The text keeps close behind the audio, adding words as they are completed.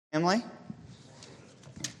Family,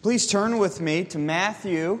 please turn with me to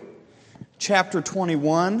Matthew chapter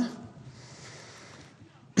 21.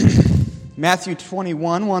 Matthew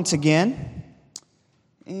 21 once again.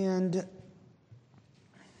 And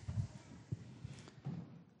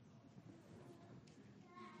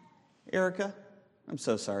Erica, I'm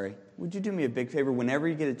so sorry. Would you do me a big favor whenever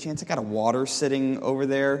you get a chance? I got a water sitting over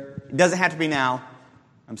there. It doesn't have to be now.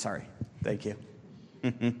 I'm sorry. Thank you.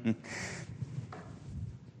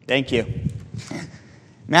 Thank you.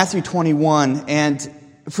 Matthew 21, and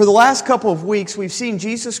for the last couple of weeks, we've seen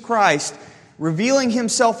Jesus Christ revealing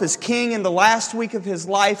himself as King in the last week of his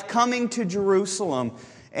life, coming to Jerusalem.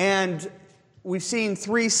 And we've seen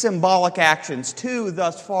three symbolic actions, two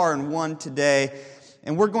thus far and one today,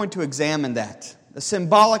 and we're going to examine that. The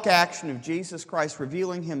symbolic action of Jesus Christ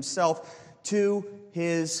revealing himself to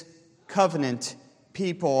his covenant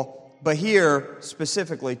people, but here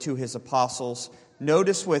specifically to his apostles.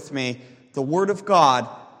 Notice with me the Word of God,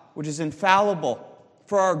 which is infallible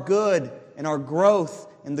for our good and our growth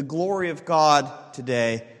and the glory of God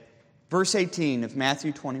today. Verse 18 of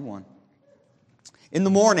Matthew 21. In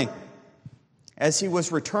the morning, as he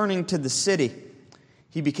was returning to the city,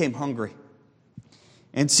 he became hungry.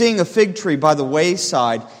 And seeing a fig tree by the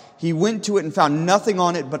wayside, he went to it and found nothing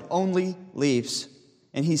on it but only leaves.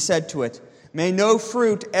 And he said to it, "May no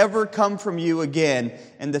fruit ever come from you again."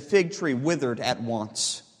 And the fig tree withered at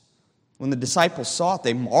once. When the disciples saw it,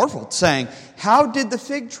 they marveled, saying, "How did the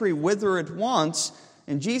fig tree wither at once?"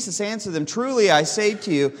 And Jesus answered them, "Truly I say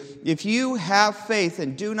to you, if you have faith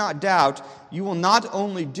and do not doubt, you will not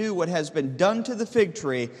only do what has been done to the fig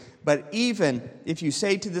tree, but even if you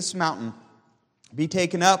say to this mountain, 'Be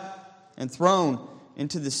taken up and thrown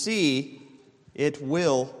into the sea,' it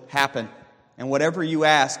will happen. And whatever you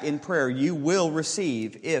ask in prayer, you will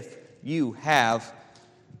receive if you have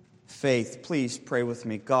faith." Please pray with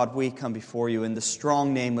me. God, we come before you in the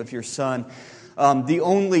strong name of your Son, the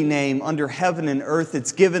only name under heaven and earth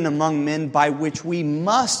that's given among men by which we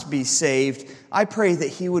must be saved. I pray that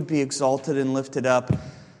he would be exalted and lifted up.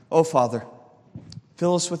 Oh, Father,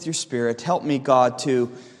 fill us with your Spirit. Help me, God,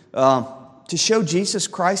 to show Jesus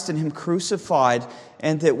Christ and him crucified,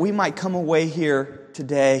 and that we might come away here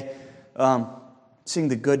today seeing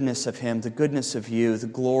the goodness of him, the goodness of you, the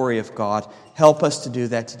glory of God. Help us to do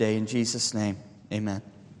that today in Jesus' name. Amen.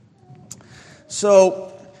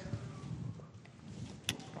 So,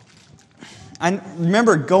 I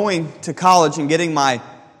remember going to college and getting my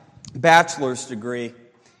bachelor's degree.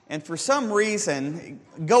 And for some reason,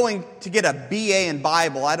 going to get a BA in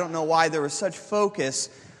Bible, I don't know why there was such focus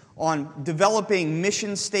on developing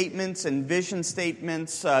mission statements and vision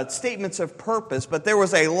statements, statements of purpose, but there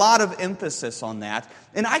was a lot of emphasis on that.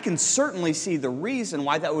 And I can certainly see the reason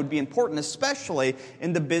why that would be important, especially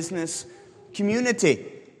in the business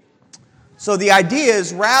community. So the idea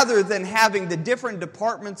is, rather than having the different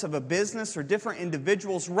departments of a business or different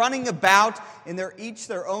individuals running about in each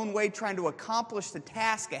their own way trying to accomplish the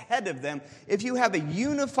task ahead of them, if you have a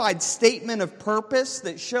unified statement of purpose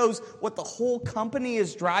that shows what the whole company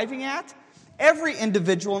is driving at, every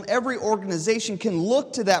individual and every organization can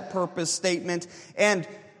look to that purpose statement and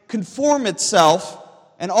conform itself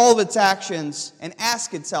and all of its actions and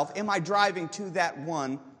ask itself, am I driving to that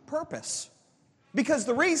one purpose? Because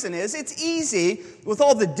the reason is, it's easy with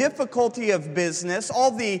all the difficulty of business,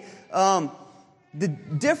 all the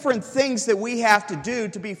different things that we have to do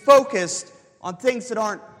to be focused on things that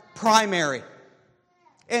aren't primary.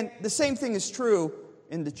 And the same thing is true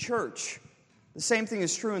in the church. The same thing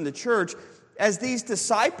is true in the church as these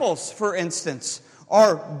disciples, for instance,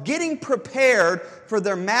 are getting prepared for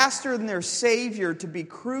their master and their Savior to be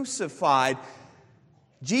crucified.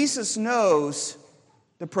 Jesus knows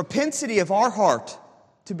the propensity of our heart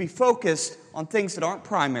to be focused on things that aren't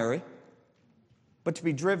primary, but to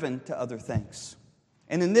be driven to other things.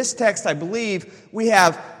 And in this text, I believe we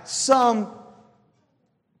have some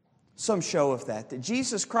show of that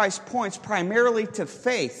Jesus Christ points primarily to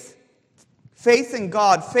faith. Faith in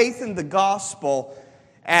God, faith in the gospel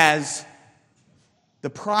as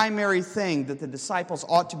the primary thing that the disciples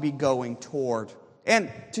ought to be going toward.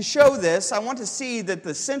 And to show this, I want to see that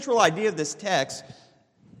the central idea of this text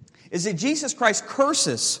is that Jesus Christ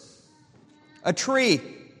curses a tree,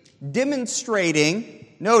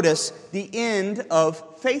 demonstrating, notice, the end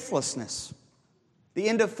of faithlessness. The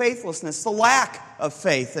end of faithlessness, the lack of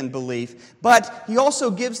faith and belief. But he also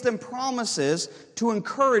gives them promises to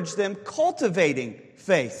encourage them cultivating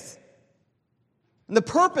faith. And the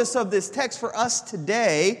purpose of this text for us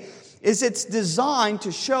today is it's designed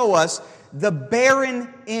to show us the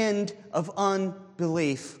barren end of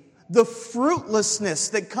unbelief. the fruitlessness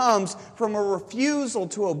that comes from a refusal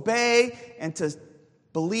to obey and to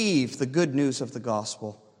believe the good news of the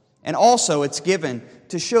gospel. And also it's given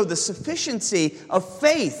to show the sufficiency of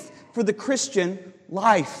faith for the Christian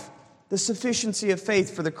life. The sufficiency of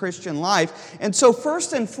faith for the Christian life. And so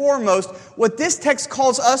first and foremost, what this text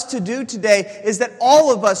calls us to do today is that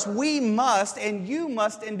all of us, we must, and you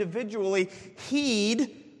must individually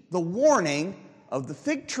heed the warning of the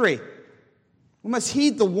fig tree. We must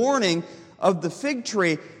heed the warning of the fig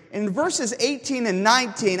tree. In verses 18 and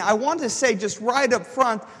 19, I want to say just right up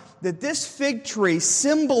front that this fig tree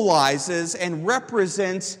symbolizes and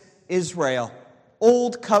represents Israel,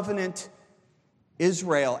 Old Covenant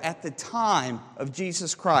Israel at the time of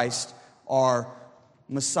Jesus Christ, our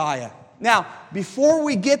Messiah. Now, before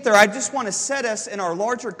we get there, I just want to set us in our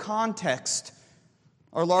larger context.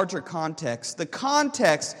 The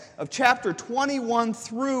context of chapter 21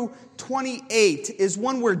 through 28 is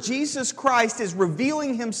one where Jesus Christ is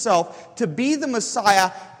revealing himself to be the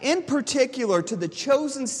Messiah, in particular to the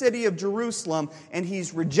chosen city of Jerusalem, and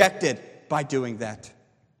he's rejected by doing that.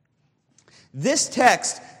 This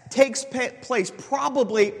text takes place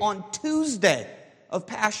probably on Tuesday of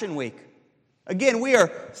Passion Week. Again, we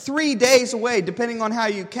are 3 days away, depending on how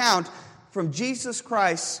you count, from Jesus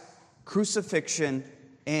Christ's crucifixion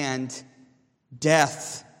and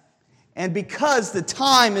death. And because the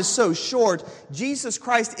time is so short, Jesus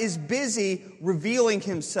Christ is busy revealing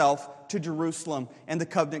himself to Jerusalem and the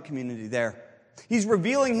covenant community there. He's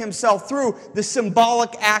revealing himself through the symbolic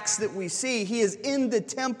acts that we see. He is in the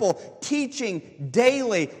temple teaching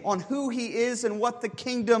daily on who he is and what the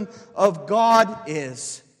kingdom of God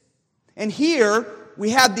is. And here we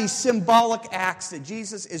have these symbolic acts that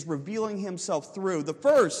Jesus is revealing himself through. The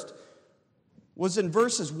first was in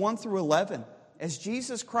verses 1 through 11, as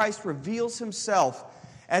Jesus Christ reveals himself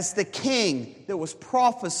as the king that was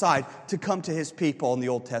prophesied to come to his people in the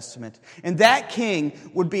Old Testament. And that king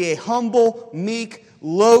would be a humble, meek,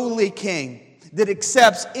 lowly king that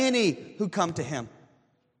accepts any who come to him.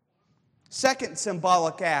 Second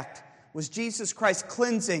symbolic act was Jesus Christ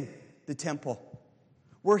cleansing the temple,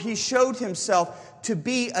 where he showed himself to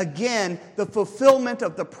be again the fulfillment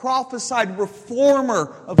of the prophesied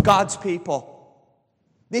reformer of God's people.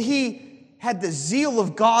 That he had the zeal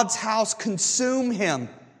of God's house consume him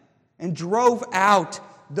and drove out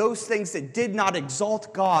those things that did not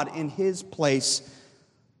exalt God in his place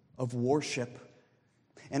of worship.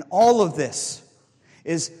 And all of this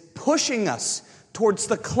is pushing us towards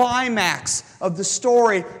the climax of the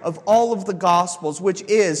story of all of the Gospels, which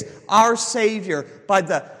is our Savior, by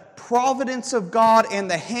the providence of God and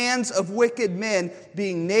the hands of wicked men,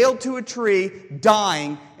 being nailed to a tree,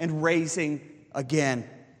 dying, and raising again.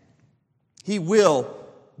 He will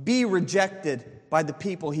be rejected by the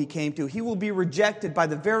people he came to. He will be rejected by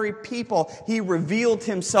the very people he revealed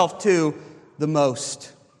himself to the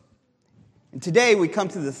most. And today we come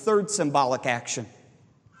to the third symbolic action.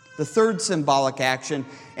 The third symbolic action.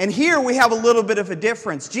 And here we have a little bit of a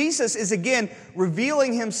difference. Jesus is again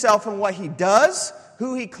revealing himself in what he does,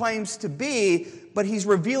 who he claims to be, but he's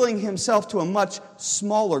revealing himself to a much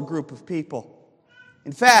smaller group of people.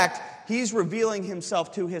 In fact, he's revealing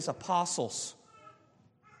himself to his apostles.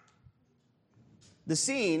 The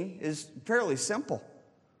scene is fairly simple.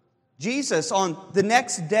 Jesus, on the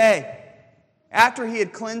next day, after he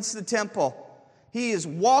had cleansed the temple, he is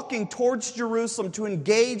walking towards Jerusalem to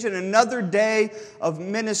engage in another day of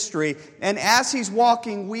ministry. And as he's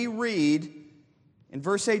walking, we read in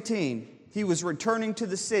verse 18, he was returning to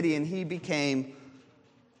the city and he became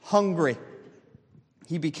hungry.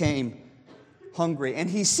 He became hungry. And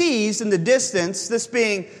he sees in the distance, this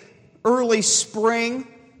being early spring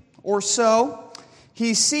or so,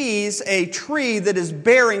 he sees a tree that is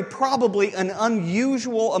bearing probably an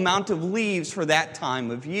unusual amount of leaves for that time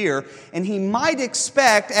of year. And he might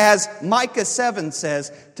expect, as Micah 7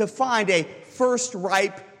 says, to find a first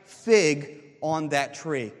ripe fig on that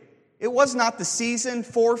tree. It was not the season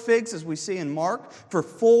for figs, as we see in Mark, for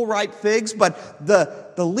full ripe figs, but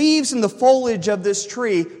the leaves and the foliage of this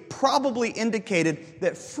tree probably indicated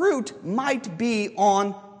that fruit might be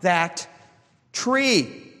on that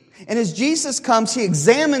tree. And as Jesus comes, he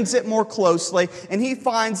examines it more closely, and he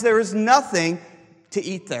finds there is nothing to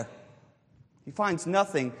eat there. He finds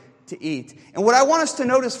nothing to eat. And what I want us to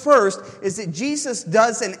notice first is that Jesus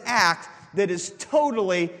does an act that is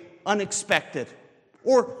totally unexpected,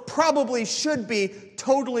 or probably should be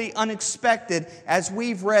totally unexpected as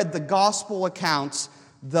we've read the gospel accounts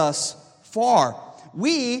thus far.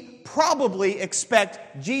 We probably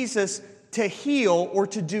expect Jesus to heal or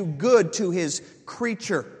to do good to his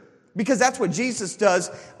creature, because that's what Jesus does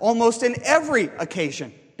almost in every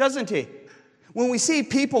occasion, doesn't he? When we see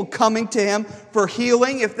people coming to him for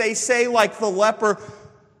healing, if they say like the leper,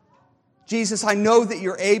 Jesus, I know that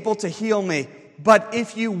you're able to heal me, but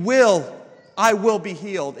if you will, I will be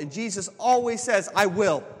healed. And Jesus always says, I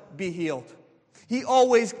will be healed. He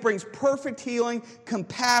always brings perfect healing,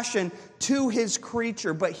 compassion to his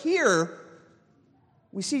creature. But here,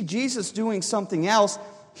 we see Jesus doing something else.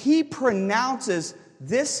 He pronounces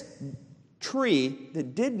this tree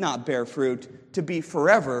that did not bear fruit to be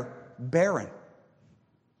forever barren,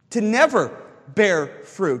 to never bear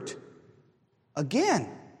fruit again.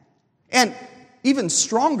 And even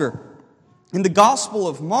stronger, in the Gospel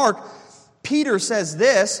of Mark, Peter says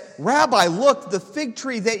this, Rabbi, look, the fig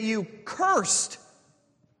tree that you cursed,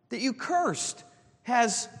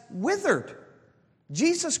 has withered.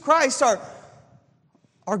 Jesus Christ,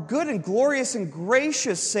 our good and glorious and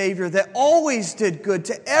gracious Savior that always did good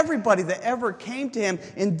to everybody that ever came to him,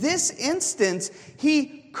 in this instance,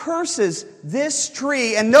 he curses this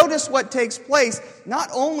tree. And notice what takes place. Not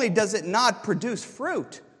only does it not produce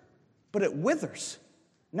fruit, but it withers.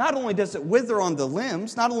 Not only does it wither on the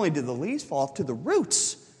limbs, not only do the leaves fall off, to the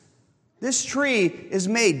roots. This tree is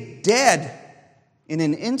made dead in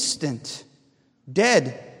an instant.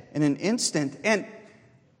 Dead in an instant. And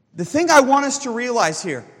the thing I want us to realize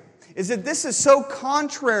here is that this is so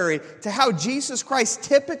contrary to how Jesus Christ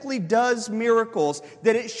typically does miracles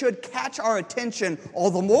that it should catch our attention all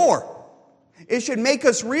the more. It should make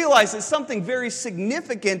us realize that something very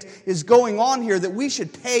significant is going on here that we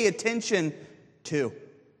should pay attention to.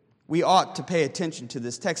 We ought to pay attention to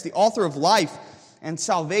this text. The author of life and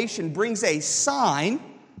salvation brings a sign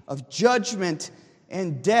of judgment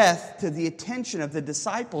and death to the attention of the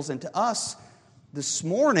disciples and to us this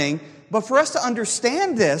morning. But for us to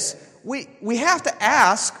understand this, we have to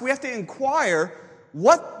ask, we have to inquire,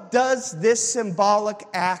 what does this symbolic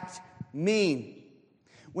act mean?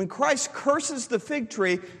 When Christ curses the fig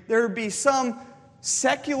tree, there would be some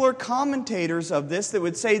secular commentators of this that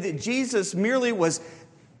would say that Jesus merely was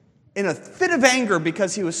in a fit of anger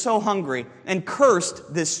because he was so hungry and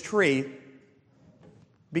cursed this tree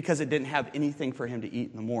because it didn't have anything for him to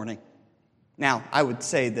eat in the morning. Now, I would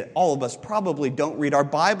say that all of us probably don't read our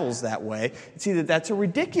Bibles that way and see that that's a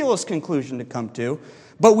ridiculous conclusion to come to,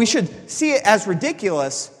 but we should see it as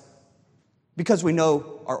ridiculous because we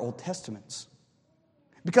know our Old Testaments.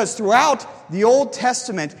 Because throughout the Old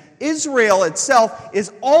Testament, Israel itself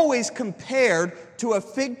is always compared to a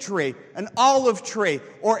fig tree, an olive tree,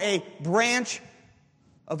 or a branch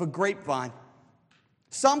of a grapevine.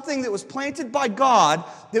 Something that was planted by God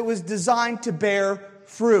that was designed to bear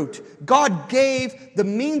fruit. God gave the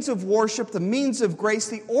means of worship, the means of grace,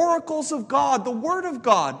 the oracles of God, the Word of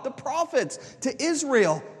God, the prophets to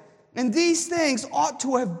Israel. And these things ought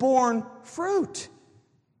to have borne fruit.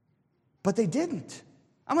 But they didn't.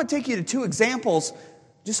 I'm going to take you to two examples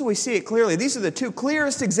just so we see it clearly. These are the two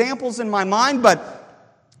clearest examples in my mind,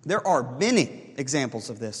 but there are many examples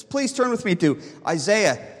of this. Please turn with me to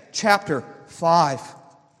Isaiah chapter 5.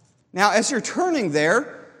 Now, as you're turning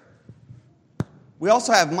there, we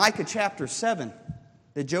also have Micah chapter 7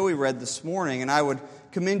 that Joey read this morning, and I would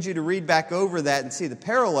commend you to read back over that and see the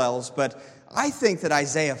parallels, but I think that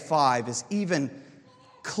Isaiah 5 is even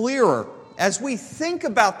clearer. As we think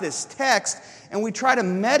about this text and we try to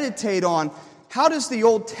meditate on how does the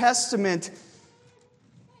Old Testament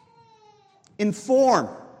inform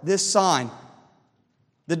this sign,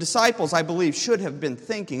 the disciples, I believe, should have been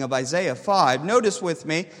thinking of Isaiah 5. Notice with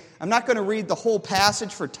me, I'm not going to read the whole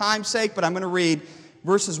passage for time's sake, but I'm going to read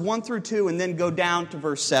verses 1 through 2 and then go down to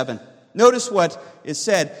verse 7. Notice what is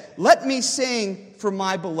said. Let me sing for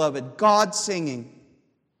my beloved, God singing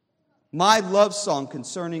my love song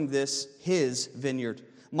concerning this, his vineyard.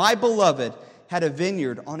 My beloved had a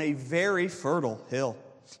vineyard on a very fertile hill.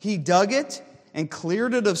 He dug it and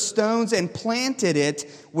cleared it of stones and planted it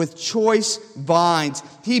with choice vines.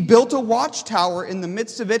 He built a watchtower in the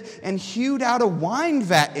midst of it and hewed out a wine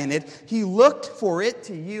vat in it. He looked for it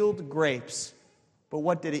to yield grapes. But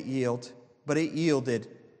what did it yield? But it yielded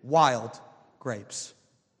wild grapes.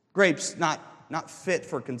 Grapes not fit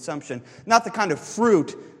for consumption. Not the kind of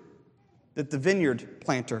fruit that the vineyard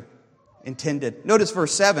planter intended. Notice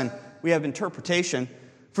verse 7, we have interpretation.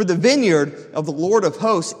 For the vineyard of the Lord of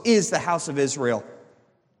hosts is the house of Israel,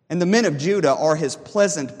 and the men of Judah are his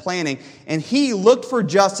pleasant planting. And he looked for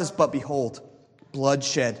justice, but behold,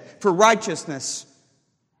 bloodshed. For righteousness,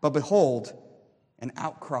 but behold, an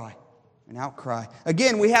outcry. An outcry.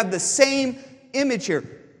 Again, we have the same image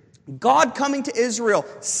here. God coming to Israel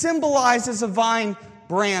symbolizes a vine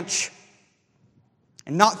branch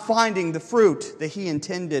and not finding the fruit that he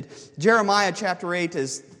intended. Jeremiah chapter 8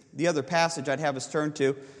 is the other passage I'd have us turn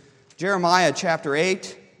to. Jeremiah chapter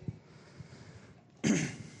 8.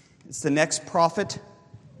 It's the next prophet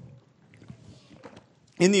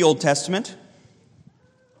in the Old Testament.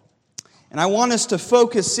 And I want us to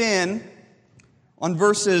focus in on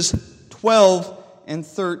verses 12 and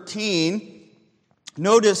 13.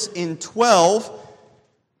 Notice in 12,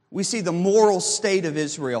 we see the moral state of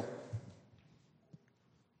Israel.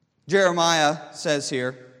 Jeremiah says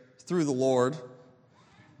here, through the Lord,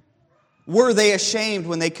 were they ashamed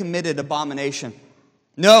when they committed abomination?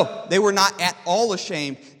 No, they were not at all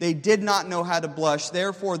ashamed. They did not know how to blush.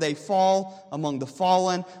 Therefore they fall among the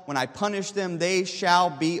fallen. When I punish them, they shall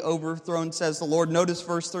be overthrown, says the Lord. Notice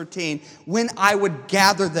verse 13. When I would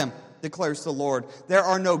gather them, declares the Lord, there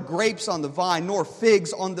are no grapes on the vine, nor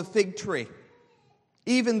figs on the fig tree.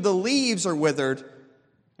 Even the leaves are withered,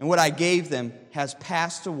 and what I gave them has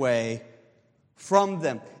passed away from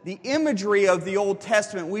them. The imagery of the Old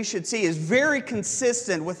Testament, we should see, is very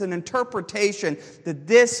consistent with an interpretation that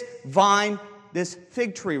this vine, this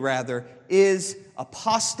fig tree rather, is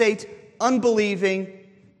apostate, unbelieving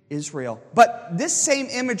Israel. But this same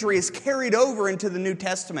imagery is carried over into the New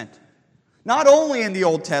Testament. Not only in the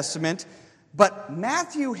Old Testament, but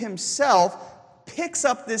Matthew himself picks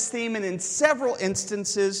up this theme and in several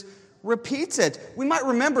instances repeats it. We might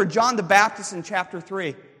remember John the Baptist in chapter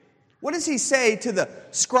 3. What does he say to the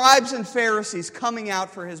scribes and Pharisees coming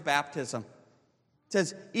out for his baptism? It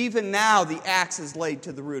says, even now the axe is laid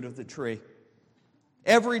to the root of the tree.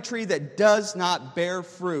 Every tree that does not bear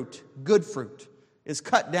fruit, good fruit, is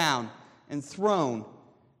cut down and thrown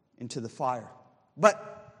into the fire. But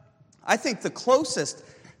I think the closest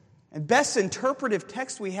and best interpretive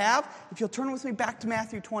text we have, if you'll turn with me back to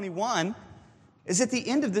Matthew 21, is at the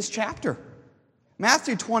end of this chapter.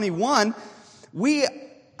 Matthew 21, we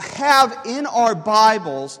have in our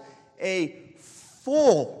Bibles a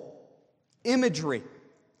full imagery,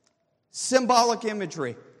 symbolic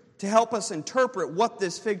imagery, to help us interpret what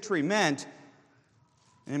this fig tree meant.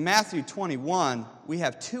 And in Matthew 21, we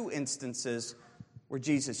have two instances where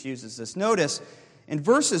Jesus uses this. Notice, in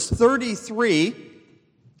verses 33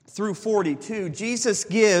 through 42, Jesus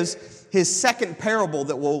gives his second parable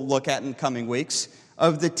that we'll look at in coming weeks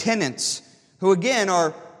of the tenants, who again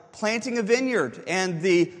are planting a vineyard, and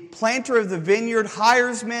the planter of the vineyard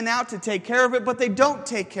hires men out to take care of it, but they don't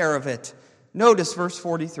take care of it. Notice verse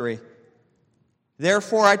 43.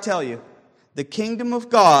 Therefore I tell you, the kingdom of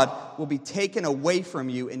God will be taken away from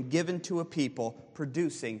you and given to a people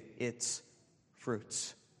producing its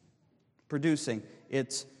fruits. Producing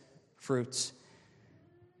its fruits.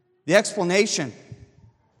 The explanation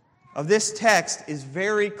of this text is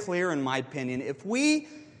very clear in my opinion. If we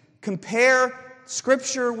compare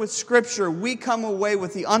Scripture with Scripture, we come away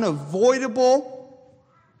with the unavoidable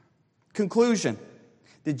conclusion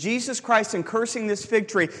that Jesus Christ, in cursing this fig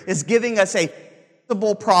tree, is giving us a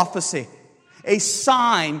prophecy, a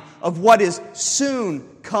sign of what is soon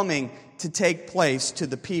coming to take place to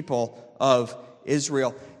the people of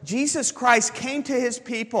Israel. Jesus Christ came to his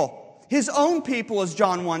people, his own people, as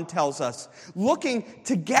John 1 tells us, looking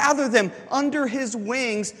to gather them under his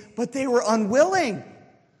wings, but they were unwilling.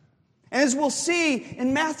 And as we'll see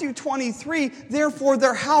in Matthew 23, therefore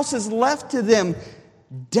their house is left to them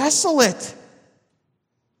desolate.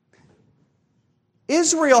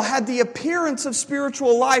 Israel had the appearance of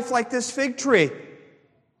spiritual life like this fig tree.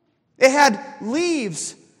 It had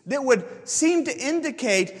leaves that would seem to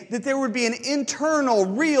indicate that there would be an internal,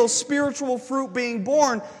 real spiritual fruit being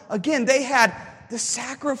born. Again, they had the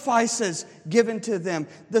sacrifices given to them,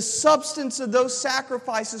 the substance of those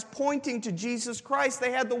sacrifices pointing to Jesus Christ.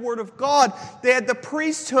 They had the Word of God. They had the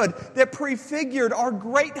priesthood that prefigured our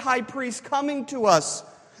great high priest coming to us.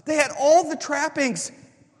 They had all the trappings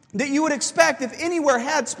that you would expect. If anywhere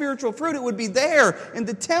had spiritual fruit, it would be there in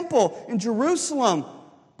the temple in Jerusalem.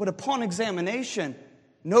 But upon examination,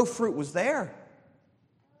 no fruit was there.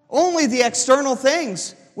 Only the external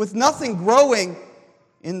things, with nothing growing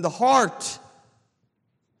in the heart.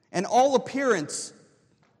 And all appearance,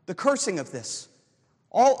 the cursing of this,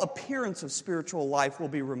 all appearance of spiritual life will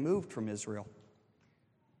be removed from Israel.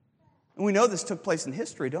 And we know this took place in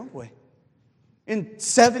history, don't we? In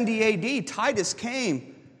 70 A.D., Titus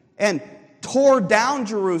came and tore down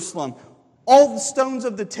Jerusalem. All the stones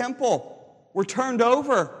of the temple were turned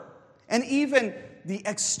over. And even the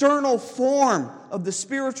external form of the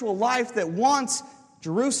spiritual life that once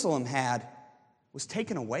Jerusalem had was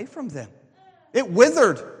taken away from them. It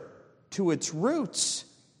withered to its roots.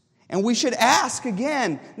 And we should ask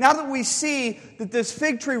again, now that we see that this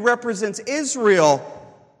fig tree represents Israel,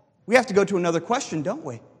 we have to go to another question, don't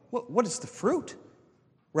we? What does the fruit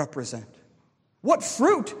represent? What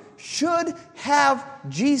fruit should have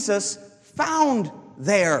Jesus found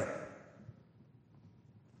there?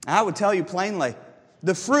 I would tell you plainly,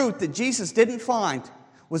 the fruit that Jesus didn't find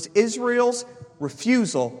was Israel's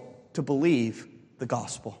refusal to believe the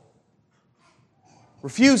gospel.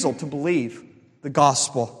 Refusal to believe the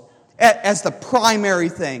gospel as the primary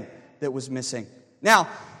thing that was missing. Now,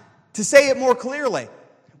 to say it more clearly,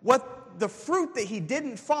 what the fruit that he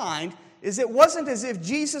didn't find is it wasn't as if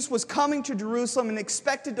Jesus was coming to Jerusalem and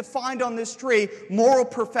expected to find on this tree moral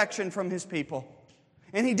perfection from his people.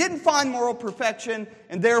 And he didn't find moral perfection,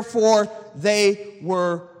 and therefore they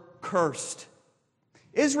were cursed.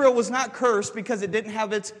 Israel was not cursed because it didn't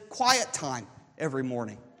have its quiet time every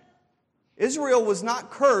morning. Israel was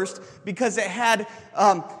not cursed because it had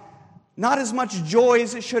not as much joy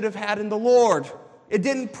as it should have had in the Lord. It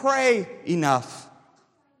didn't pray enough.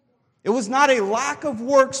 It was not a lack of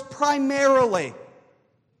works primarily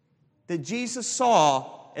that Jesus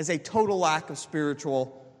saw as a total lack of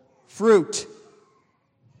spiritual fruit.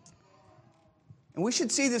 And we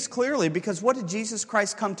should see this clearly because what did Jesus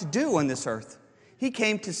Christ come to do on this earth? He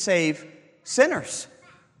came to save sinners.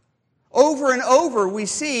 Over and over we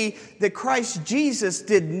see that Christ Jesus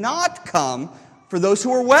did not come for those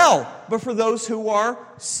who are well, but for those who are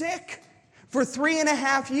sick. For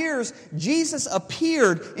 3.5 years, Jesus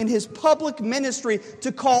appeared in his public ministry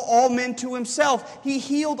to call all men to himself. He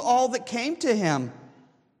healed all that came to him.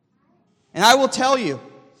 And I will tell you,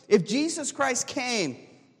 if Jesus Christ came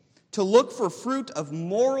to look for fruit of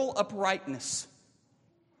moral uprightness,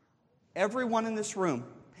 everyone in this room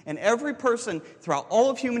and every person throughout all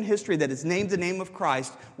of human history that has named the name of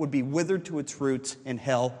Christ would be withered to its roots in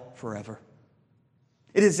hell forever.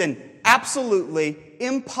 It is an absolutely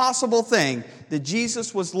impossible thing that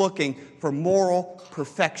Jesus was looking for moral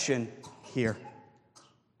perfection here.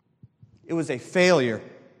 It was a failure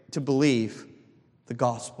to believe the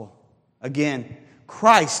gospel. Again,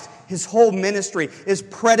 Christ, his whole ministry is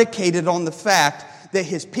predicated on the fact that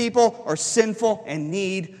his people are sinful and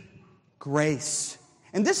need grace.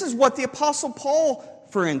 And this is what the Apostle Paul,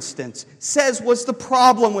 for instance, says was the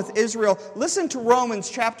problem with Israel. Listen to Romans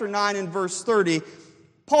chapter 9 and verse 30.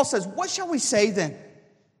 Paul says, "What shall we say then?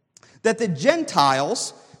 That the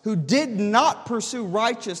Gentiles who did not pursue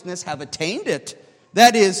righteousness have attained it.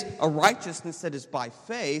 That is, a righteousness that is by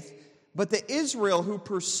faith. But the Israel who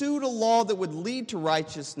pursued a law that would lead to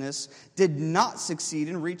righteousness did not succeed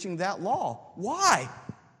in reaching that law." Why?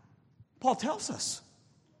 Paul tells us.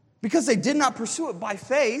 Because they did not pursue it by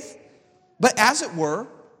faith, but as it were,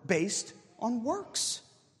 based on works.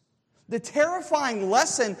 The terrifying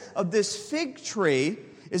lesson of this fig tree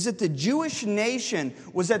is that the Jewish nation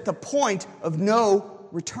was at the point of no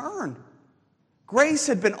return. Grace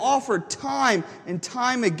had been offered time and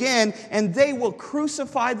time again, and they will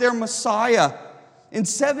crucify their Messiah. In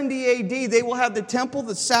 70 AD, they will have the temple,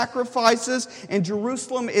 the sacrifices, and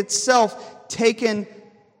Jerusalem itself taken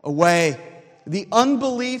away. The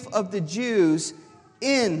unbelief of the Jews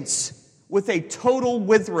ends with a total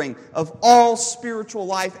withering of all spiritual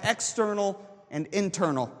life, external and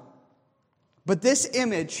internal. But this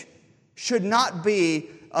image should not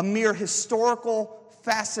be a mere historical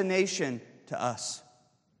fascination to us.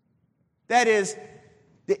 That is,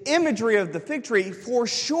 the imagery of the fig tree for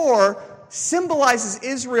sure symbolizes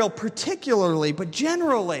Israel particularly, but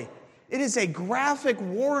generally it is a graphic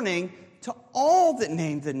warning to all that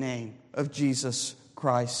name the name of Jesus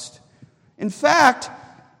Christ. In fact,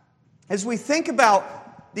 as we think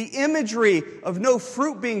about the imagery of no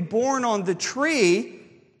fruit being borne on the tree,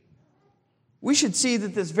 we should see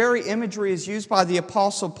that this very imagery is used by the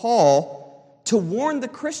Apostle Paul to warn the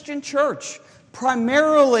Christian church,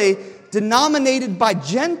 primarily denominated by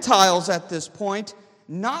Gentiles at this point,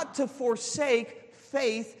 not to forsake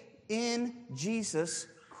faith in Jesus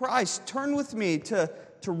Christ. Turn with me to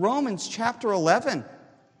Romans chapter 11.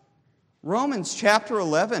 Romans chapter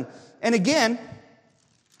 11. And again,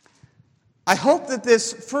 I hope that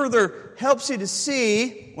this further helps you to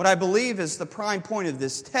see what I believe is the prime point of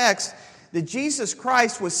this text, that Jesus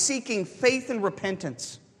Christ was seeking faith and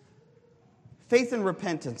repentance. Faith and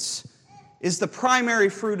repentance is the primary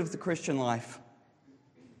fruit of the Christian life.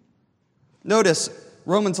 Notice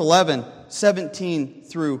Romans 11, 17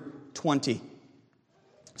 through 20.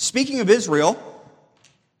 Speaking of Israel,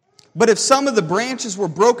 "But if some of the branches were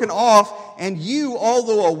broken off, and you,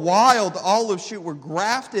 although a wild olive shoot, were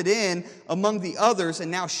grafted in among the others, and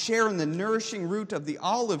now share in the nourishing root of the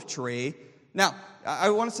olive tree." Now,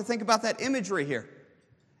 I want us to think about that imagery here.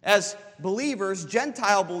 As believers,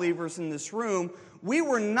 Gentile believers in this room, we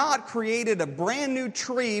were not created a brand new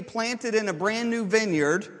tree planted in a brand new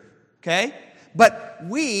vineyard, okay? But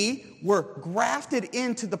we were grafted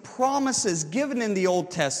into the promises given in the Old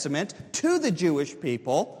Testament to the Jewish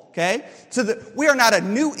people, okay? So that we are not a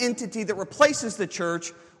new entity that replaces the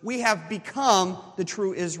church. We have become the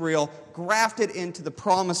true Israel, grafted into the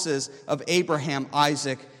promises of Abraham,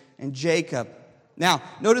 Isaac, and Jacob. Now,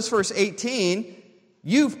 notice verse 18.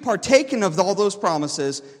 You've partaken of all those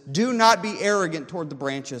promises. Do not be arrogant toward the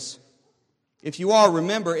branches. If you are,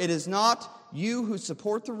 remember, it is not you who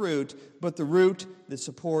support the root, but the root that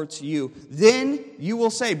supports you. Then you will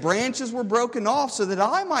say, branches were broken off so that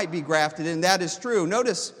I might be grafted in. That is true.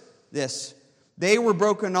 Notice this. They were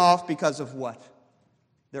broken off because of what?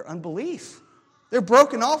 Their unbelief. They're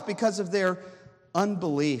broken off because of their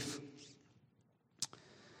unbelief.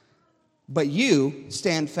 But you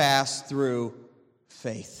stand fast through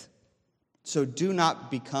faith. So do not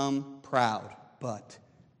become proud, but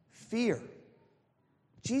fear.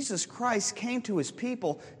 Jesus Christ came to his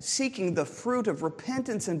people seeking the fruit of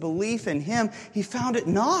repentance and belief in him. He found it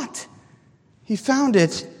not. He found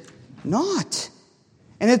it not.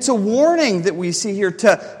 And it's a warning that we see here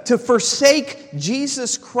to forsake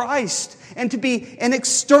Jesus Christ and to be an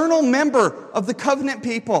external member of the covenant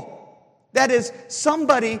people. That is,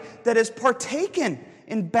 somebody that has partaken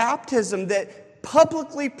in baptism, that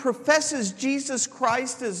publicly professes Jesus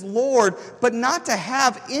Christ as Lord, but not to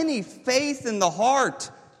have any faith in the heart,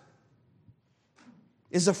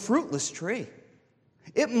 is a fruitless tree.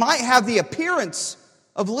 It might have the appearance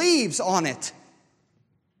of leaves on it,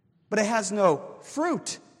 but it has no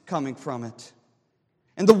fruit coming from it.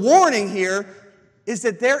 And the warning here is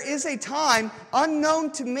that there is a time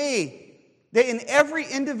unknown to me that in every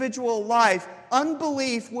individual life,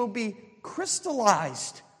 unbelief will be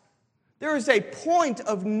crystallized. There is a point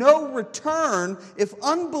of no return if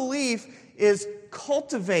unbelief is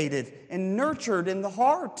cultivated and nurtured in the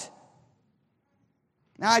heart.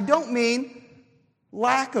 Now, I don't mean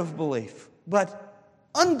lack of belief, but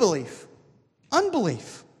unbelief.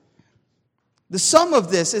 Unbelief. The sum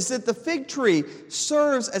of this is that the fig tree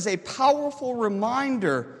serves as a powerful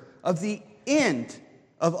reminder of the end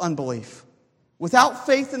of unbelief. Without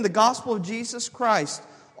faith in the gospel of Jesus Christ,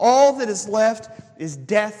 all that is left is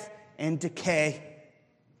death and decay.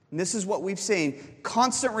 And this is what we've seen.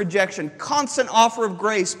 Constant rejection, constant offer of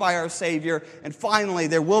grace by our Savior, and finally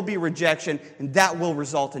there will be rejection, and that will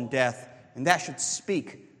result in death. And that should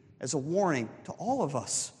speak as a warning to all of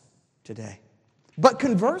us today. But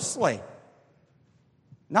conversely,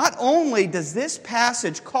 not only does this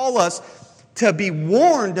passage call us to be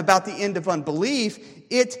warned about the end of unbelief,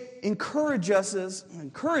 it encourages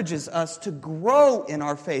us to grow in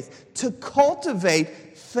our faith, to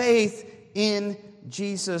cultivate faith in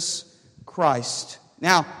Jesus Christ.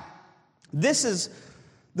 Now, this is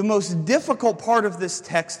the most difficult part of this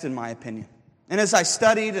text, in my opinion. And as I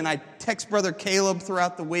studied, and I text Brother Caleb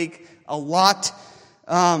throughout the week a lot,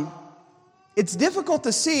 it's difficult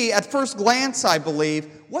to see at first glance, I believe,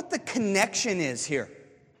 what the connection is here.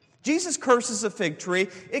 Jesus curses a fig tree.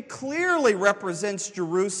 It clearly represents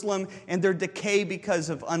Jerusalem and their decay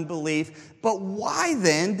because of unbelief. But why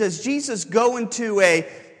then does Jesus go into a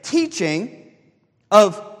teaching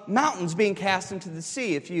of mountains being cast into the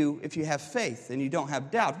sea if you have faith and you don't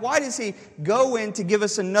have doubt? Why does he go in to give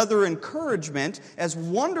us another encouragement, as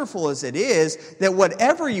wonderful as it is, that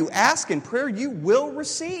whatever you ask in prayer, you will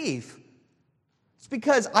receive? It's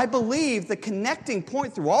because I believe the connecting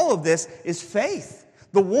point through all of this is faith.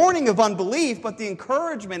 The warning of unbelief, but the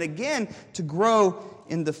encouragement, again, to grow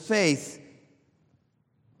in the faith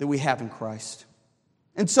that we have in Christ.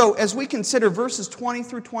 And so, as we consider verses 20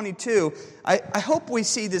 through 22, I hope we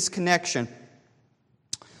see this connection.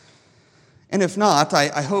 And if not,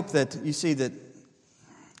 I hope that you see that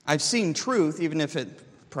I've seen truth, even if it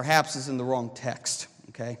perhaps is in the wrong text.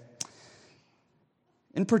 Okay?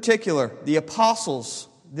 In particular, the apostles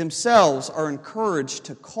themselves are encouraged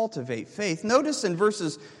to cultivate faith. Notice in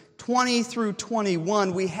verses 20 through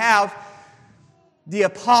 21, we have the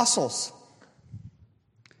apostles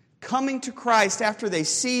coming to Christ after they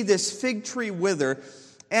see this fig tree wither.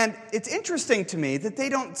 And it's interesting to me that they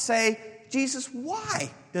don't say, Jesus, why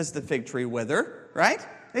does the fig tree wither? Right?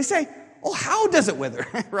 They say, oh, how does it wither?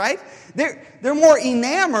 Right? They're more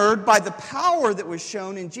enamored by the power that was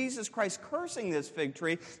shown in Jesus Christ cursing this fig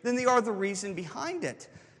tree than they are the reason behind it.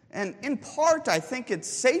 And in part, I think it's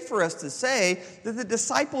safe for us to say that the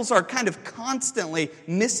disciples are kind of constantly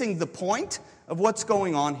missing the point of what's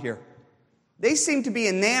going on here. They seem to be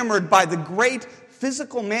enamored by the great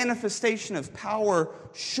physical manifestation of power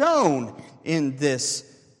shown in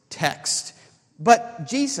this text. But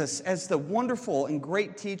Jesus, as the wonderful and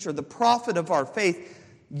great teacher, the prophet of our faith,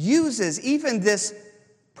 uses even this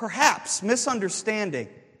perhaps misunderstanding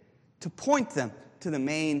to point them to the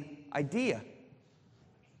main idea.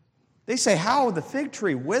 They say, how the fig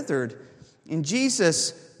tree withered, and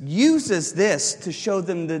Jesus uses this to show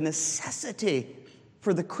them the necessity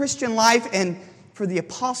for the Christian life and for the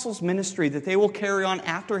apostles' ministry that they will carry on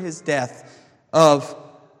after his death of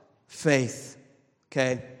faith.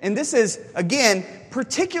 Okay? And this is, again,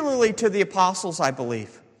 particularly to the apostles, I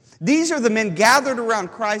believe. These are the men gathered around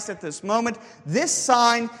Christ at this moment. This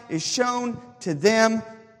sign is shown to them,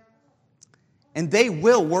 and they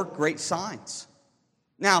will work great signs.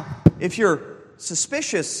 Now, if you're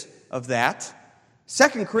suspicious of that,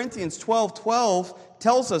 2 Corinthians 12:12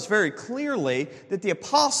 tells us very clearly that the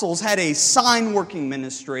apostles had a sign-working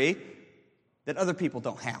ministry that other people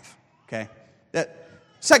don't have. Okay? That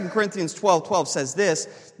 2 Corinthians 12:12 says this,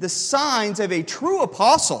 "The signs of a true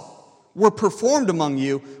apostle were performed among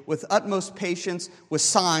you with utmost patience, with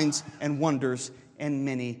signs and wonders and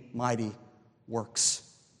many mighty works."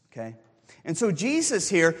 Okay? And so Jesus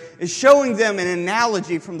here is showing them an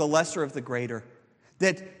analogy from the lesser of the greater.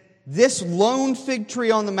 That this lone fig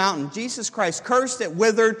tree on the mountain, Jesus Christ cursed it,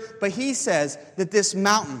 withered, but he says that this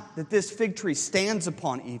mountain, that this fig tree stands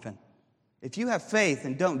upon even. If you have faith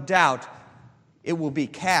and don't doubt, it will be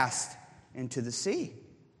cast into the sea.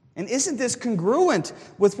 And isn't this congruent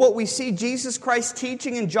with what we see Jesus Christ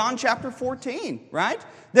teaching in John chapter 14, right?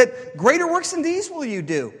 That greater works than these will you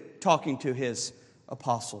do, talking to his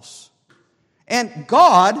apostles. And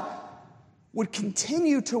God would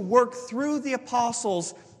continue to work through the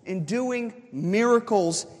apostles in doing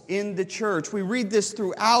miracles in the church. We read this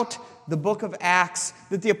throughout the book of Acts,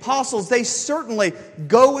 that the apostles, they certainly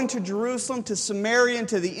go into Jerusalem, to Samaria, and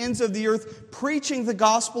to the ends of the earth, preaching the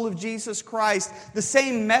gospel of Jesus Christ, the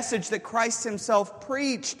same message that Christ himself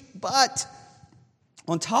preached. But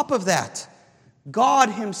on top of that, God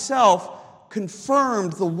himself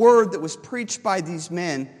confirmed the word that was preached by these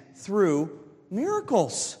men through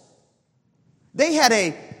miracles. They had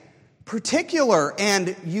a particular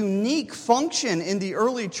and unique function in the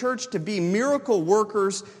early church to be miracle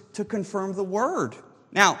workers to confirm the word.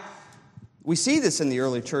 Now, we see this in the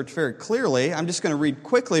early church very clearly. I'm just going to read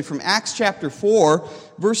quickly from Acts chapter 4,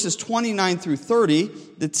 verses 29 through 30,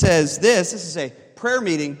 that says this. This is a prayer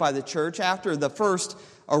meeting by the church after the first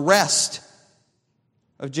arrest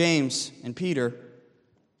of James and Peter.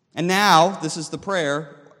 And now, this is the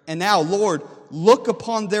prayer, "And now, Lord, look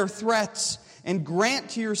upon their threats and grant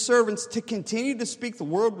to your servants to continue to speak the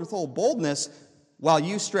word with all boldness while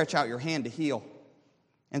you stretch out your hand to heal.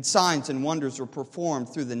 And signs and wonders were performed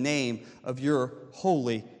through the name of your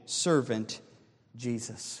holy servant,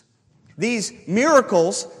 Jesus." These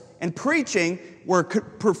miracles and preaching were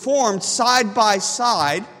performed side by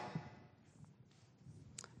side,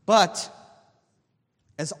 but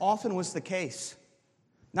as often was the case,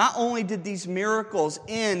 not only did these miracles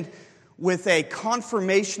end with a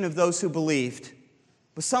confirmation of those who believed,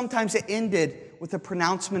 but sometimes it ended with a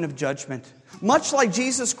pronouncement of judgment. Much like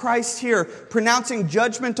Jesus Christ here pronouncing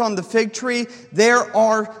judgment on the fig tree, there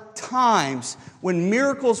are times when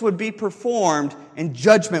miracles would be performed and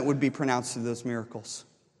judgment would be pronounced through those miracles.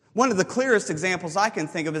 One of the clearest examples I can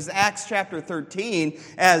think of is Acts chapter 13,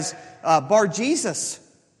 as Bar-Jesus,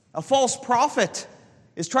 a false prophet,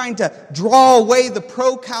 is trying to draw away the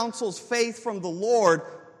proconsul's faith from the Lord.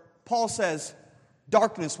 Paul says,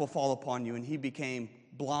 "Darkness will fall upon you," and he became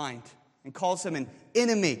blind, and calls him an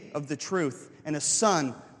enemy of the truth and a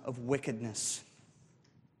son of wickedness.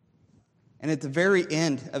 And at the very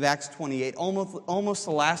end of Acts 28, almost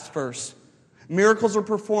the last verse, miracles are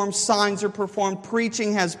performed, signs are performed,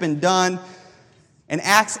 preaching has been done, and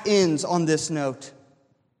Acts ends on this note.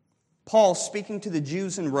 Paul speaking to the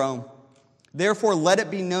Jews in Rome, "Therefore let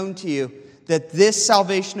it be known to you that this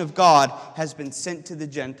salvation of God has been sent to the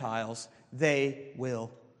Gentiles. They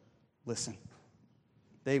will listen."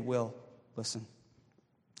 They will listen.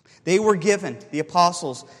 They were given, the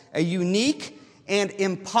apostles, a unique and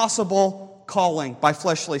impossible calling by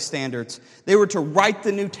fleshly standards. They were to write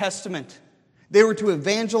the New Testament. They were to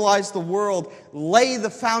evangelize the world, lay the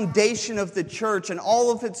foundation of the church and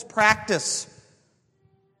all of its practice.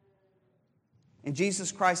 And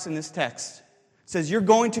Jesus Christ in this text says, you're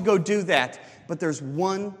going to go do that, but there's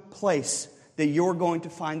one place that you're going to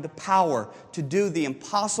find the power to do the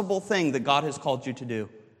impossible thing that God has called you to do.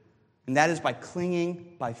 And that is by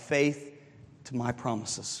clinging by faith to my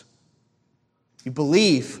promises. You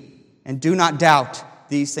believe and do not doubt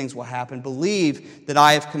these things will happen. Believe that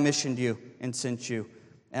I have commissioned you and sent you,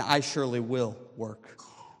 and I surely will work.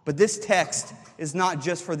 But this text is not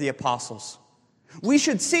just for the apostles. We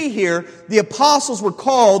should see here the apostles were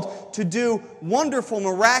called to do wonderful,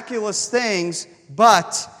 miraculous things,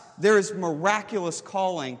 but there is miraculous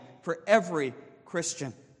calling for every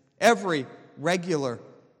Christian, every regular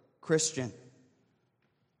Christian.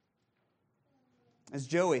 As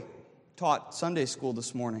Joey taught Sunday school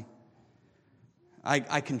this morning,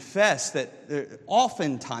 I confess that there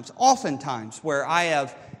oftentimes where I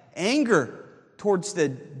have anger towards the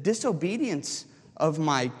disobedience of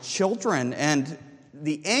my children, and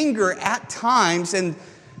the anger at times and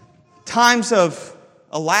times of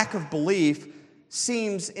a lack of belief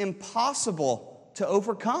seems impossible to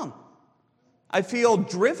overcome. I feel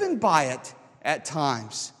driven by it at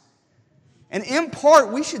times. And in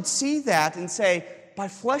part, we should see that and say, by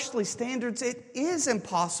fleshly standards, it is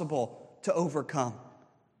impossible to overcome.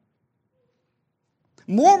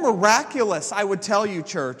 More miraculous, I would tell you,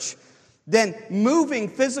 church, than moving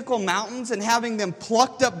physical mountains and having them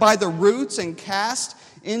plucked up by the roots and cast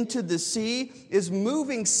into the sea is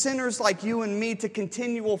moving sinners like you and me to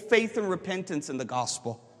continual faith and repentance in the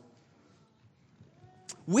gospel.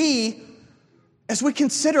 As we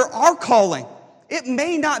consider our calling, it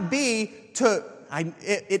may not be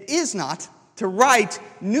it is not to write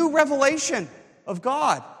new revelation of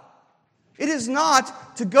God. It is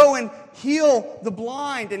not to go and heal the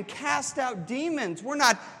blind and cast out demons.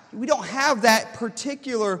 We don't have that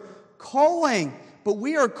particular calling, but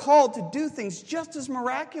we are called to do things just as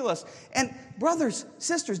miraculous. And brothers,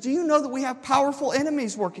 sisters, do you know that we have powerful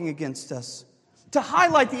enemies working against us? To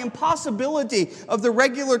highlight the impossibility of the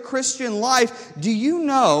regular Christian life, do you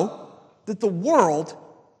know that the world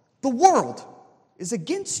is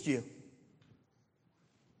against you?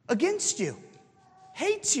 Against you.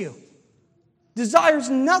 Hates you. Desires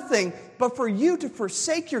nothing but for you to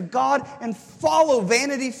forsake your God and follow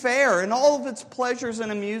Vanity Fair and all of its pleasures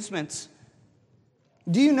and amusements.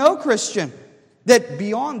 Do you know, Christian, that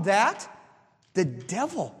beyond that, the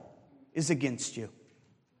devil is against you?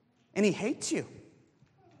 And he hates you.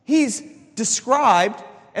 He's described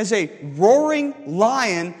as a roaring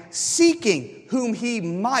lion seeking whom he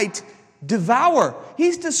might devour.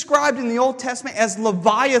 He's described in the Old Testament as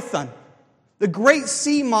Leviathan, the great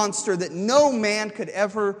sea monster that no man could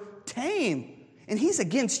ever tame. And he's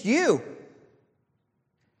against you.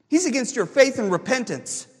 He's against your faith and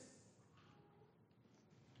repentance.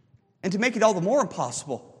 And to make it all the more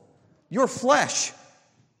impossible, your flesh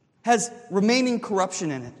has remaining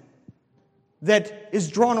corruption in it that is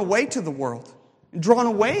drawn away to the world, drawn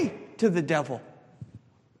away to the devil.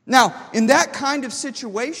 Now, in that kind of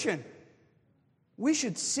situation, we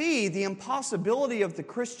should see the impossibility of the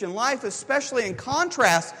Christian life, especially in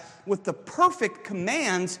contrast with the perfect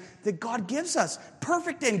commands that God gives us.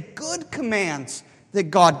 Perfect and good commands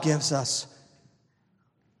that God gives us.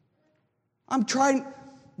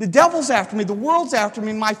 The devil's after me, the world's after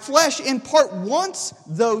me, my flesh in part wants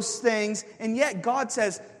those things, and yet God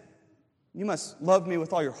says, you must love me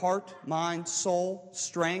with all your heart, mind, soul,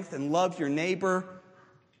 strength, and love your neighbor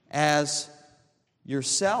as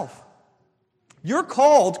yourself. You're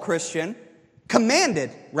called, Christian,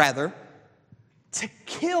 commanded, rather, to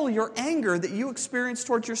kill your anger that you experience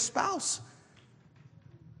towards your spouse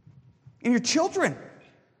and your children.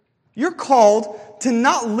 You're called to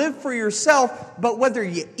not live for yourself, but whether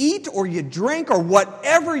you eat or you drink or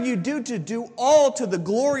whatever you do, to do all to the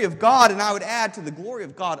glory of God, and I would add to the glory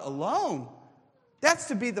of God alone. That's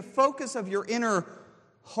to be the focus of your inner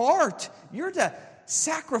heart. You're to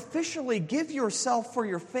sacrificially give yourself for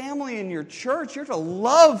your family and your church. You're to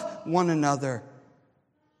love one another.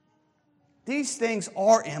 These things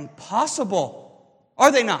are impossible,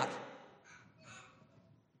 are they not?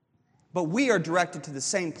 But we are directed to the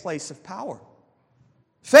same place of power.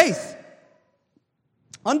 Faith.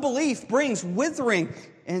 Unbelief brings withering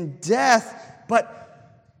and death,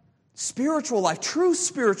 but spiritual life, true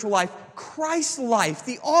spiritual life, Christ's life,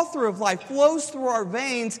 the author of life, flows through our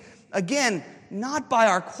veins, again, not by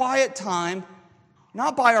our quiet time,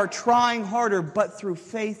 not by our trying harder, but through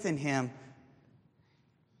faith in Him.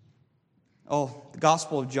 Oh, the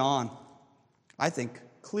Gospel of John, I think,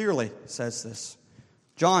 clearly says this.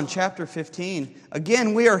 John chapter 15.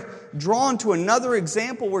 Again, we are drawn to another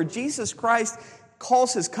example where Jesus Christ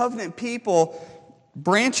calls His covenant people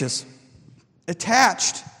branches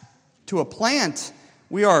attached to a plant.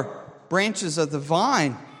 We are branches of the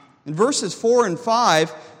vine. In verses 4 and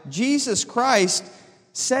 5, Jesus Christ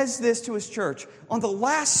says this to His church. On the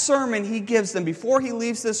last sermon He gives them before He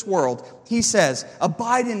leaves this world, He says,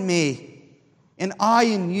 "Abide in me, and I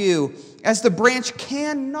in you. As the branch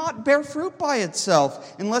cannot bear fruit by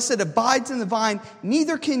itself unless it abides in the vine,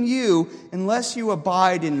 neither can you unless you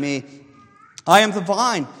abide in me. I am the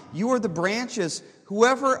vine, you are the branches.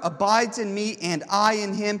 Whoever abides in me and I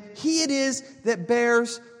in him, he it is that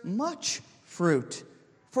bears much fruit. fruit.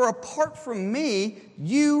 For apart from me,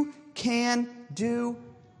 you can do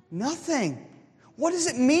nothing. What does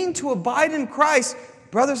it mean to abide in Christ?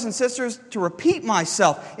 Brothers and sisters, to repeat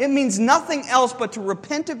myself, it means nothing else but to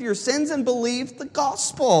repent of your sins and believe the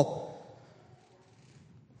gospel.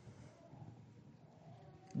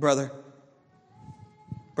 Brothers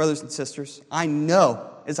and sisters, I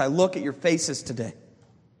know as I look at your faces today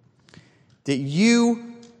that you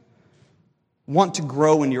want to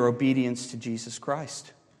grow in your obedience to Jesus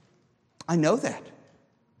Christ. I know that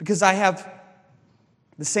because I have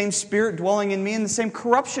the same Spirit dwelling in me and the same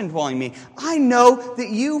corruption dwelling in me. I know that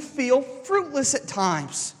you feel fruitless at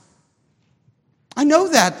times. I know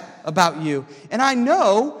that about you. And I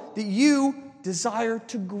know that you desire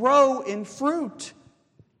to grow in fruit.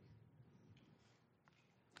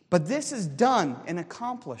 But this is done and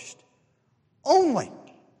accomplished only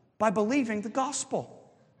by believing the gospel.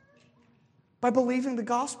 By believing the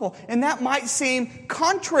gospel. And that might seem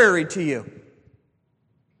contrary to you.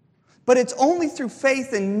 But it's only through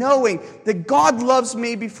faith and knowing that God loves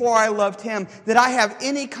me before I loved Him that I have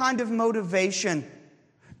any kind of motivation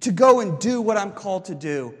to go and do what I'm called to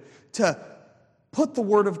do. To put the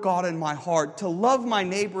Word of God in my heart. To love my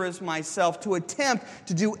neighbor as myself. To attempt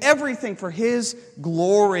to do everything for His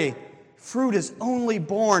glory. Fruit is only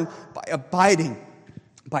born by abiding,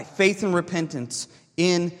 by faith and repentance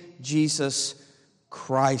in Jesus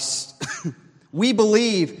Christ. We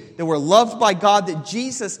believe that we're loved by God, that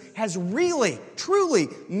Jesus has really, truly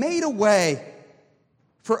made a way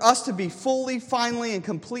for us to be fully, finally, and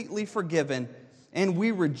completely forgiven. And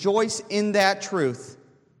we rejoice in that truth.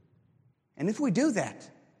 And if we do that,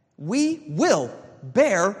 we will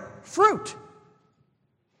bear fruit.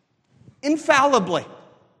 Infallibly.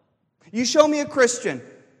 You show me a Christian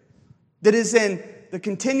that is in the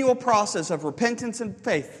continual process of repentance and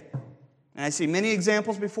faith. And I see many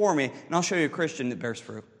examples before me, and I'll show you a Christian that bears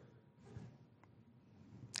fruit.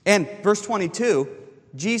 And verse 22,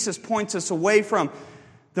 Jesus points us away from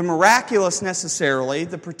the miraculous necessarily,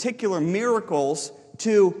 the particular miracles,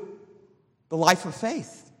 to the life of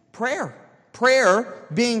faith. Prayer. Prayer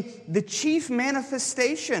being the chief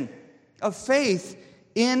manifestation of faith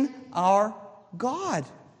in our God.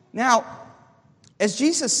 Now, as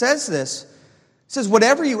Jesus says this, it says,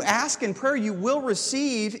 whatever you ask in prayer, you will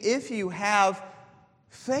receive if you have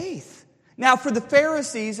faith. Now, for the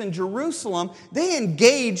Pharisees in Jerusalem, they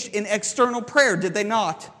engaged in external prayer, did they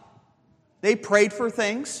not? They prayed for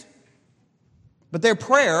things. But their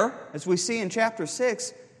prayer, as we see in chapter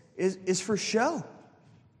 6, is for show.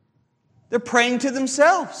 They're praying to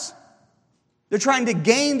themselves. They're trying to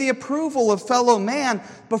gain the approval of fellow man.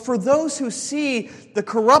 But for those who see the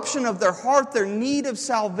corruption of their heart, their need of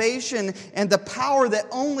salvation, and the power that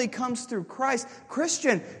only comes through Christ,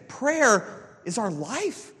 Christian, prayer is our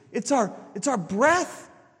life. It's our breath.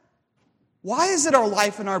 Why is it our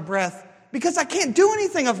life and our breath? Because I can't do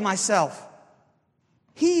anything of myself.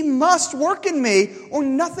 He must work in me or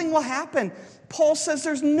nothing will happen. Paul says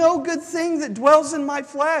there's no good thing that dwells in my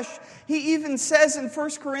flesh. He even says in 1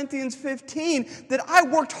 Corinthians 15 that I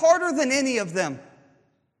worked harder than any of them.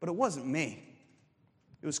 But it wasn't me.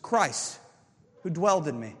 It was Christ who dwelled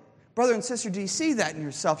in me. Brother and sister, do you see that in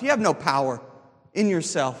yourself? You have no power in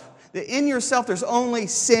yourself. In yourself there's only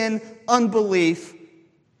sin, unbelief,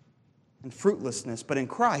 and fruitlessness. But in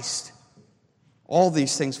Christ, all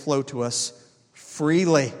these things flow to us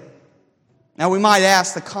freely. Now we might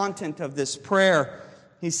ask the content of this prayer.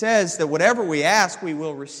 He says that whatever we ask, we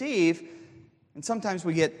will receive. And sometimes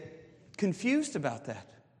we get confused about that.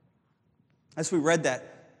 As we read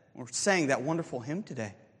that, or sang that wonderful hymn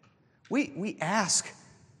today. We ask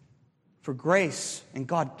for grace, and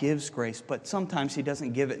God gives grace, but sometimes He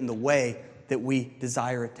doesn't give it in the way that we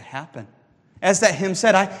desire it to happen. As that hymn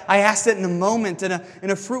said, I asked it in a moment, in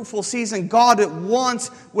a fruitful season. God at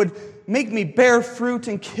once would make me bear fruit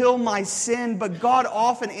and kill my sin, but God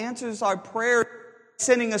often answers our prayer,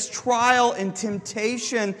 sending us trial and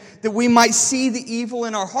temptation that we might see the evil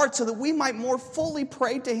in our hearts so that we might more fully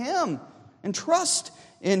pray to Him and trust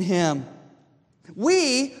in Him.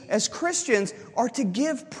 We, as Christians, are to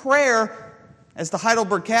give prayer, as the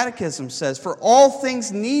Heidelberg Catechism says, for all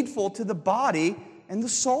things needful to the body and the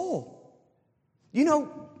soul. You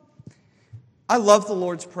know, I love the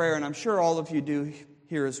Lord's Prayer, and I'm sure all of you do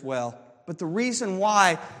here as well. But the reason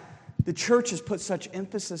why the church has put such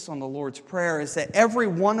emphasis on the Lord's Prayer is that every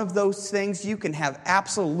one of those things you can have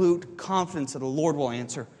absolute confidence that the Lord will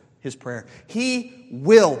answer His prayer. He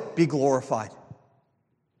will be glorified.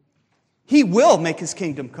 He will make His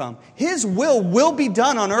kingdom come. His will be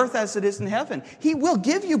done on earth as it is in heaven. He will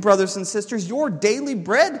give you, brothers and sisters, your daily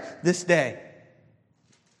bread this day.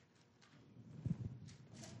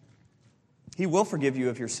 He will forgive you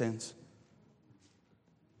of your sins.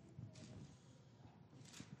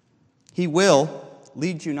 He will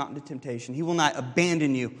lead you not into temptation. He will not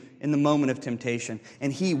abandon you in the moment of temptation.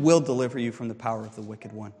 And He will deliver you from the power of the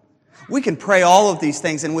wicked one. We can pray all of these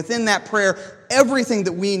things, and within that prayer, everything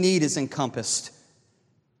that we need is encompassed.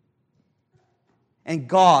 And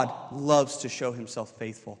God loves to show Himself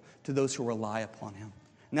faithful to those who rely upon Him.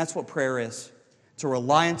 And that's what prayer is. It's a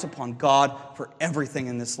reliance upon God for everything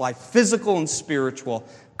in this life, physical and spiritual.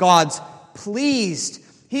 God's pleased.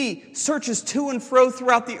 He searches to and fro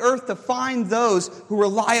throughout the earth to find those who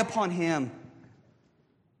rely upon Him.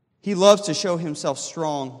 He loves to show Himself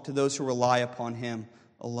strong to those who rely upon Him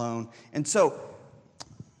alone. And so,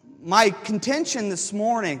 my contention this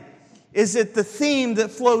morning is that the theme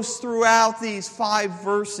that flows throughout these 5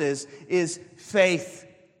 verses is faith.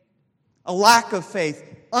 A lack of faith,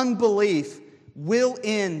 unbelief, will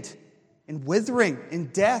end in withering, in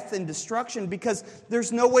death, and destruction, because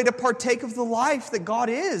there's no way to partake of the life that God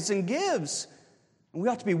is and gives. And we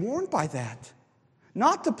ought to be warned by that.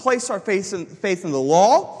 Not to place our faith in the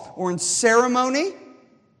law, or in ceremony,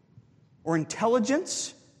 or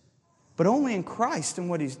intelligence, but only in Christ and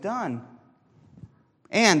what He's done.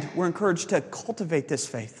 And we're encouraged to cultivate this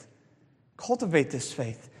faith. Cultivate this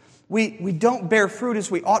faith. We don't bear fruit as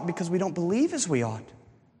we ought because we don't believe as we ought.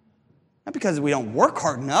 Not because we don't work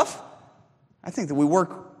hard enough. I think that we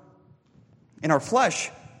work in our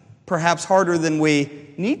flesh perhaps harder than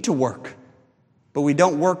we need to work. But we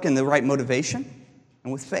don't work in the right motivation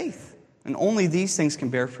and with faith. And only these things can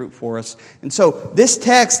bear fruit for us. And so this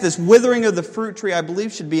text, this withering of the fruit tree, I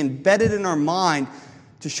believe should be embedded in our mind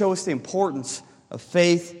to show us the importance of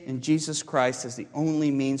faith in Jesus Christ as the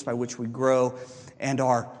only means by which we grow and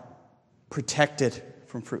are protected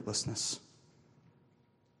from fruitlessness.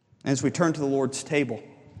 And as we turn to the Lord's table,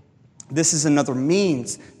 this is another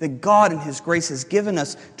means that God in His grace has given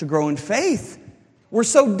us to grow in faith. We're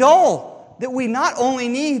so dull that we not only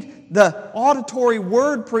need the auditory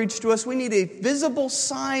word preached to us, we need a visible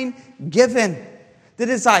sign given. That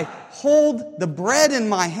as I hold the bread in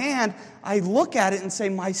my hand, I look at it and say,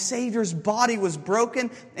 my Savior's body was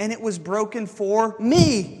broken, and it was broken for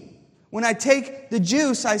me. When I take the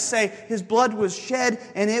juice, I say, His blood was shed,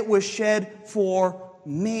 and it was shed for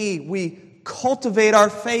me. We cultivate our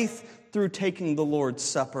faith through taking the Lord's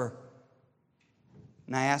Supper.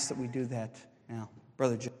 And I ask that we do that now.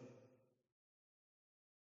 Brother Joe.